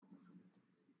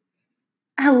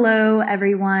Hello,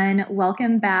 everyone.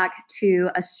 Welcome back to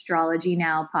Astrology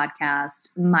Now podcast.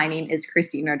 My name is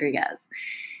Christine Rodriguez.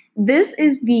 This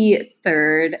is the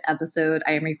third episode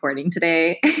I am recording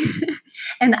today,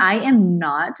 and I am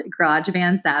not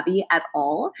GarageBand savvy at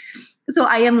all. So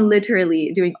I am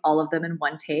literally doing all of them in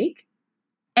one take.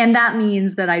 And that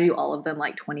means that I do all of them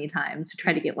like 20 times to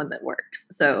try to get one that works.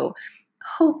 So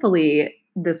hopefully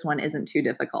this one isn't too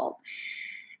difficult.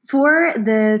 For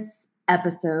this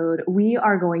episode, we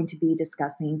are going to be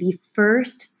discussing the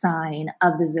first sign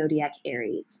of the zodiac,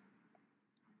 Aries.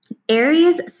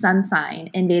 Aries sun sign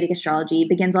in Vedic astrology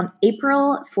begins on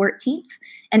April 14th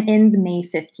and ends May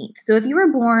 15th. So if you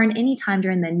were born anytime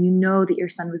during then, you know that your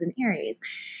sun was in Aries.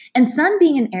 And sun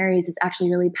being in Aries is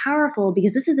actually really powerful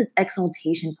because this is its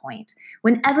exaltation point.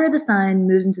 Whenever the sun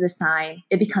moves into the sign,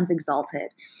 it becomes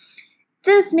exalted.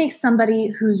 This makes somebody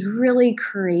who's really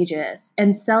courageous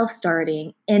and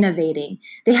self-starting, innovating.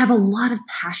 They have a lot of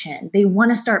passion. They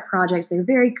want to start projects. They're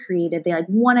very creative. They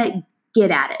want to get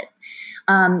at it.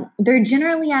 They're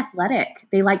generally athletic.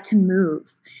 They like to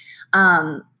move.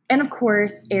 And of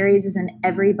course, Aries is in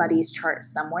everybody's chart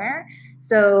somewhere.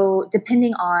 So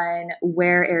depending on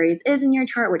where Aries is in your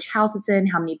chart, which house it's in,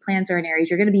 how many planets are in Aries,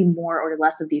 you're going to be more or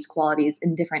less of these qualities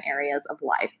in different areas of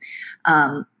life.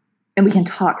 And we can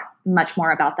talk much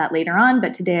more about that later on.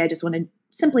 But today I just want to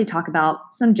simply talk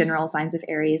about some general signs of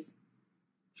Aries.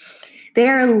 They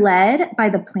are led by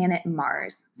the planet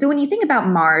Mars. So when you think about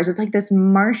Mars, it's like this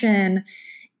Martian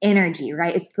energy,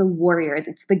 right? It's the warrior.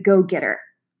 It's the go-getter.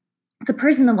 It's the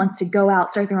person that wants to go out,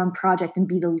 start their own project, and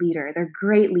be the leader. They're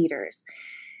great leaders.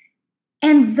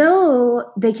 And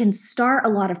though they can start a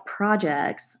lot of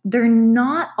projects, they're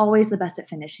not always the best at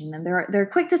finishing them. They're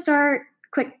quick to start,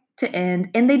 quick to end,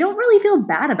 and they don't really feel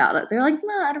bad about it. They're like,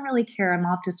 no, I don't really care. I'm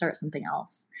off to start something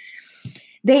else.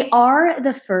 They are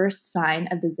the first sign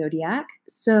of the zodiac,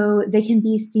 so they can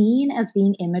be seen as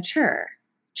being immature,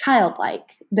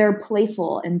 childlike. They're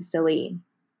playful and silly.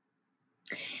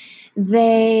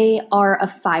 They are a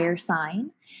fire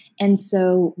sign, and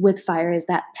so with fire is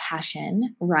that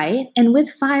passion, right? And with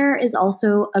fire is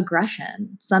also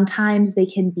aggression. Sometimes they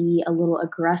can be a little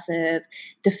aggressive,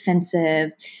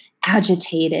 defensive,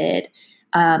 agitated,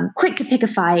 quick to pick a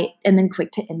fight, and then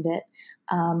quick to end it.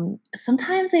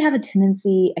 Sometimes they have a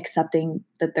tendency accepting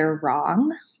that they're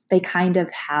wrong. They kind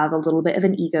of have a little bit of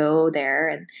an ego there,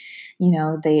 and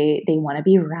they want to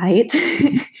be right.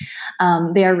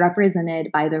 They are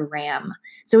represented by the ram.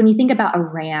 So when you think about a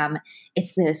ram,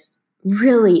 it's this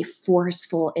really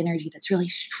forceful energy that's really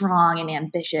strong and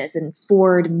ambitious and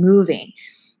forward moving,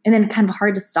 and then kind of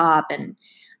hard to stop and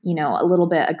a little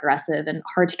bit aggressive and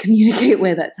hard to communicate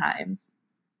with at times.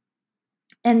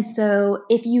 And so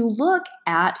if you look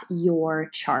at your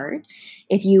chart,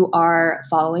 if you are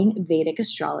following Vedic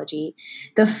astrology,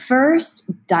 the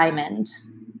first diamond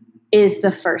is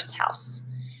the first house.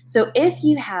 So if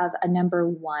you have a number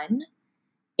 1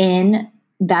 in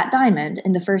that diamond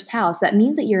in the first house, that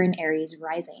means that you're in Aries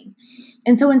rising.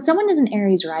 And so when someone is in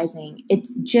Aries rising,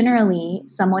 it's generally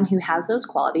someone who has those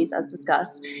qualities as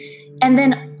discussed, and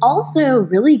then also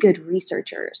really good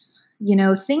researchers.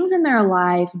 Things in their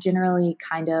life generally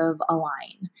kind of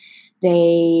align.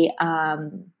 They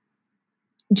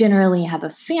generally have a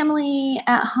family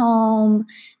at home.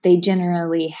 They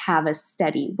generally have a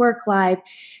steady work life.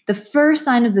 The first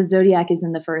sign of the zodiac is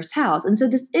in the first house. And so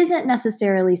this isn't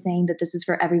necessarily saying that this is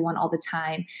for everyone all the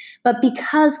time, but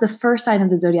because the first sign of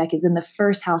the zodiac is in the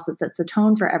first house that sets the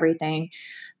tone for everything,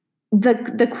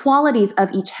 the qualities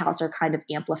of each house are kind of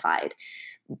amplified.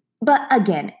 But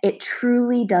again, it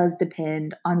truly does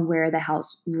depend on where the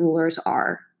house rulers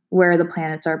are, where the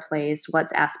planets are placed,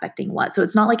 what's aspecting what. So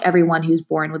it's not like everyone who's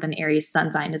born with an Aries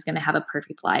sun sign is going to have a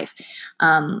perfect life.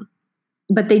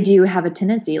 But they do have a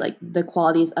tendency, like the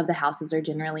qualities of the houses are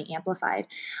generally amplified.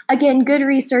 Again, good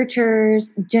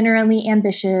researchers, generally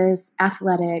ambitious,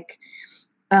 athletic.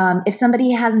 If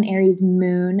somebody has an Aries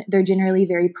moon, they're generally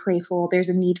very playful. There's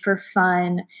a need for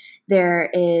fun.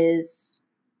 There is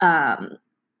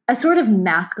a sort of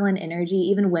masculine energy.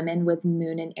 Even women with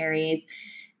moon in Aries,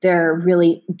 they're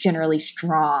really generally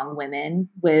strong women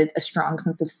with a strong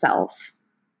sense of self,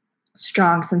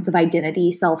 strong sense of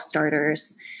identity,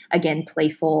 self-starters, again,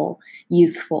 playful,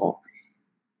 youthful.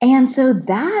 And so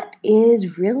that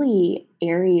is really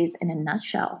Aries in a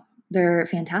nutshell. They're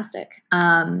fantastic.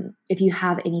 If you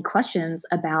have any questions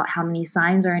about how many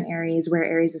signs are in Aries, where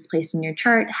Aries is placed in your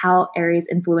chart, how Aries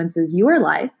influences your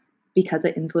life, because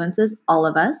it influences all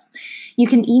of us. You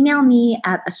can email me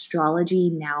at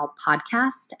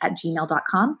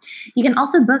astrologynowpodcast@gmail.com. You can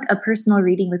also book a personal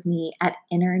reading with me at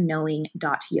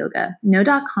innerknowing.yoga.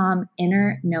 No.com,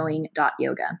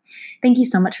 innerknowing.yoga. Thank you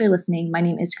so much for listening. My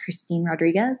name is Christine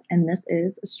Rodriguez, and this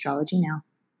is Astrology Now.